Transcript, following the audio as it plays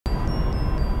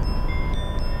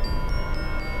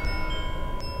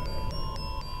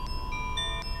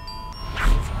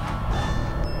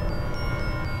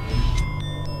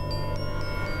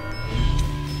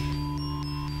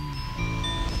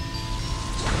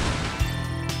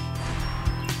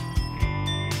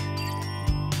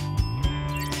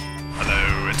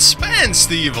Spence,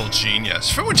 the evil genius,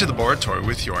 from into the laboratory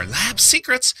with your lab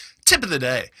secrets tip of the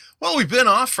day. Well, we've been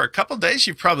off for a couple days.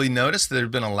 You've probably noticed that there's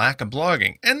been a lack of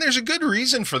blogging, and there's a good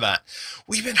reason for that.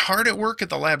 We've been hard at work at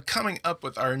the lab coming up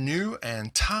with our new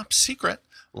and top secret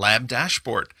lab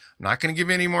dashboard. I'm not going to give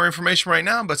you any more information right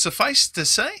now, but suffice to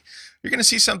say, you're going to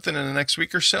see something in the next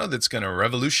week or so that's going to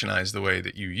revolutionize the way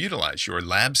that you utilize your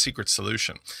lab secret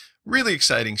solution. Really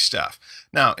exciting stuff.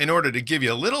 Now, in order to give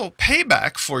you a little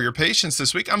payback for your patients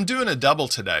this week, I'm doing a double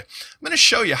today. I'm going to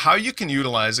show you how you can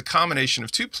utilize a combination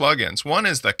of two plugins. One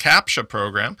is the CAPTCHA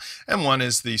program, and one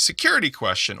is the security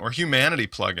question or humanity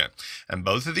plugin. And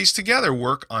both of these together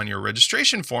work on your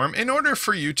registration form in order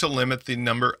for you to limit the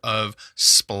number of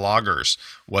sploggers.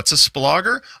 What's a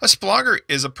splogger? A splogger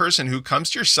is a person who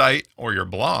comes to your site or your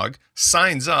blog,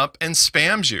 signs up, and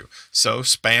spams you. So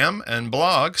spam and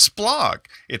blog, splog.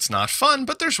 It's not fun,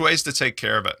 but there's ways to take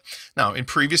care of it. Now, in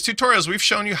previous tutorials, we've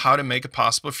shown you how to make it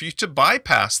possible for you to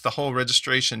bypass the whole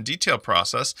registration detail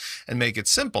process and make it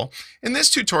simple. In this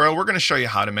tutorial, we're going to show you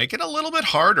how to make it a little bit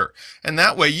harder. And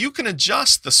that way you can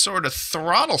adjust the sort of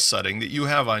throttle setting that you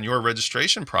have on your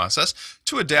registration process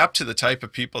to adapt to the type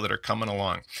of people that are coming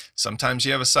along. Sometimes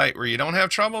you have a site where you don't have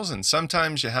troubles, and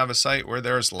sometimes you have a site where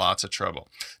there's lots of trouble.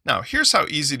 Now, here's how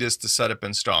easy it is to set up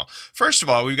and install. First of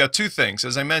all, we've got two things.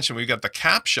 As I mentioned, we've got the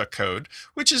CAPTCHA code,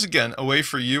 which is, again, a way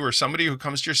for you or somebody who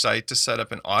comes to your site to set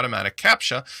up an automatic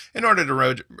CAPTCHA in order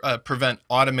to prevent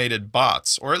automated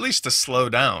bots, or at least to slow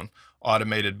down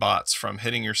automated bots from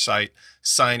hitting your site,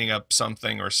 signing up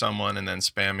something or someone, and then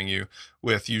spamming you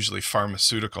with usually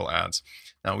pharmaceutical ads.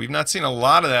 Now, we've not seen a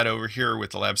lot of that over here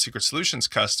with the Lab Secret Solutions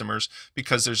customers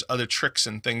because there's other tricks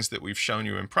and things that we've shown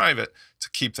you in private to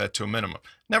keep that to a minimum.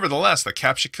 Nevertheless, the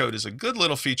CAPTCHA code is a good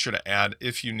little feature to add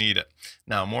if you need it.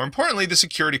 Now, more importantly, the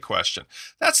security question.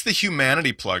 That's the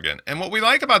Humanity plugin. And what we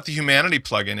like about the Humanity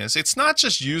plugin is it's not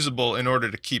just usable in order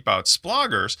to keep out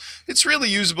sploggers, it's really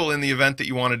usable in the event that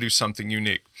you want to do something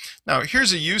unique. Now,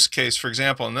 here's a use case, for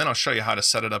example, and then I'll show you how to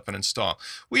set it up and install.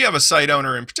 We have a site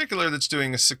owner in particular that's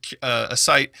doing a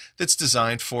site that's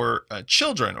designed for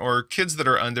children or kids that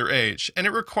are underage, and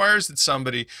it requires that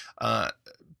somebody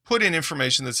put in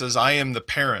information that says, I am the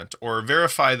parent, or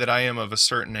verify that I am of a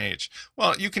certain age.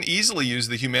 Well, you can easily use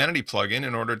the Humanity plugin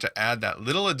in order to add that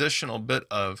little additional bit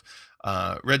of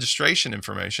registration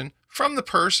information from the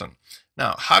person.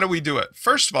 Now, how do we do it?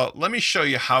 First of all, let me show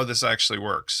you how this actually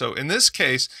works. So in this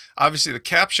case, obviously the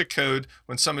CAPTCHA code,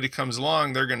 when somebody comes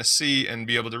along, they're going to see and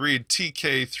be able to read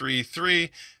TK33,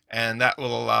 and that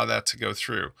will allow that to go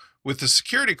through. With the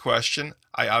security question,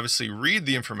 I obviously read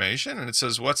the information, and it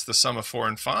says, what's the sum of 4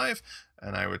 and 5?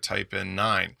 And I would type in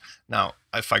 9. Now,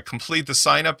 if I complete the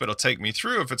sign up, it'll take me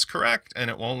through if it's correct, and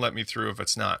it won't let me through if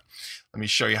it's not. Let me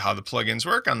show you how the plugins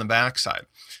work on the back side.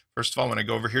 First of all, when I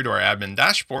go over here to our admin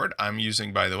dashboard, I'm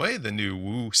using, by the way, the new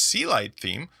Woo Sea Light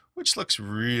theme, which looks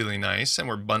really nice, and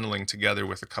we're bundling together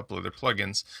with a couple other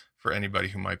plugins for anybody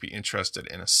who might be interested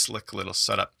in a slick little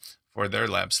setup for their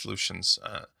Lab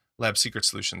Secret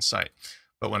Solutions site.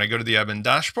 But when I go to the admin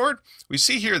dashboard, we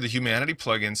see here the Humanity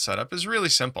plugin setup is really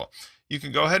simple. You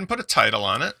can go ahead and put a title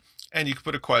on it, and you can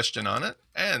put a question on it,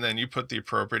 and then you put the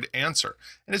appropriate answer.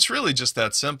 And it's really just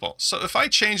that simple. So if I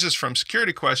change this from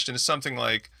security question to something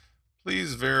like,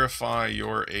 please verify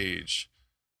your age.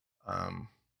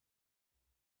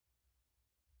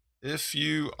 If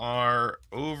you are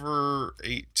over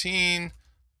 18,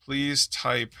 please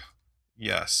type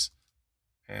yes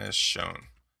as shown.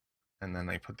 And then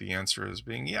I put the answer as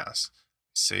being yes.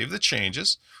 Save the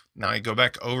changes. Now I go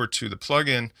back over to the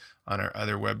plugin on our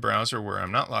other web browser where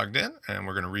I'm not logged in, and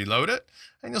we're going to reload it.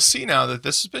 And you'll see now that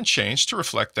this has been changed to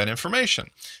reflect that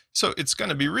information. So it's going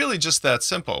to be really just that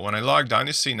simple. When I logged on,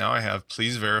 you see now I have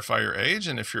please verify your age,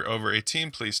 and if you're over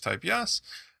 18, please type yes.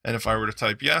 And if I were to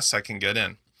type yes, I can get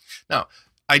in. Now,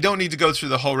 I don't need to go through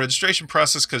the whole registration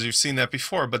process because you've seen that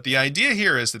before, but the idea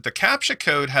here is that the CAPTCHA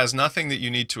code has nothing that you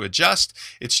need to adjust.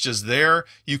 It's just there.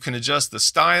 You can adjust the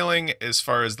styling as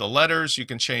far as the letters. You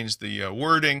can change the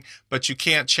wording, but you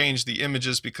can't change the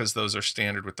images because those are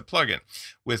standard with the plugin.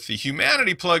 With the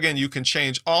Humanity plugin, you can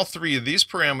change all three of these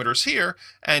parameters here,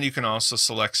 and you can also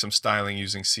select some styling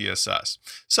using CSS.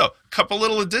 So a couple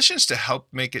little additions to help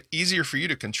make it easier for you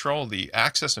to control the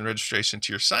access and registration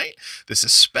to your site. This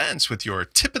is Spence with your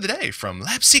tip of the day from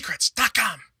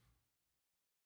labsecrets.com.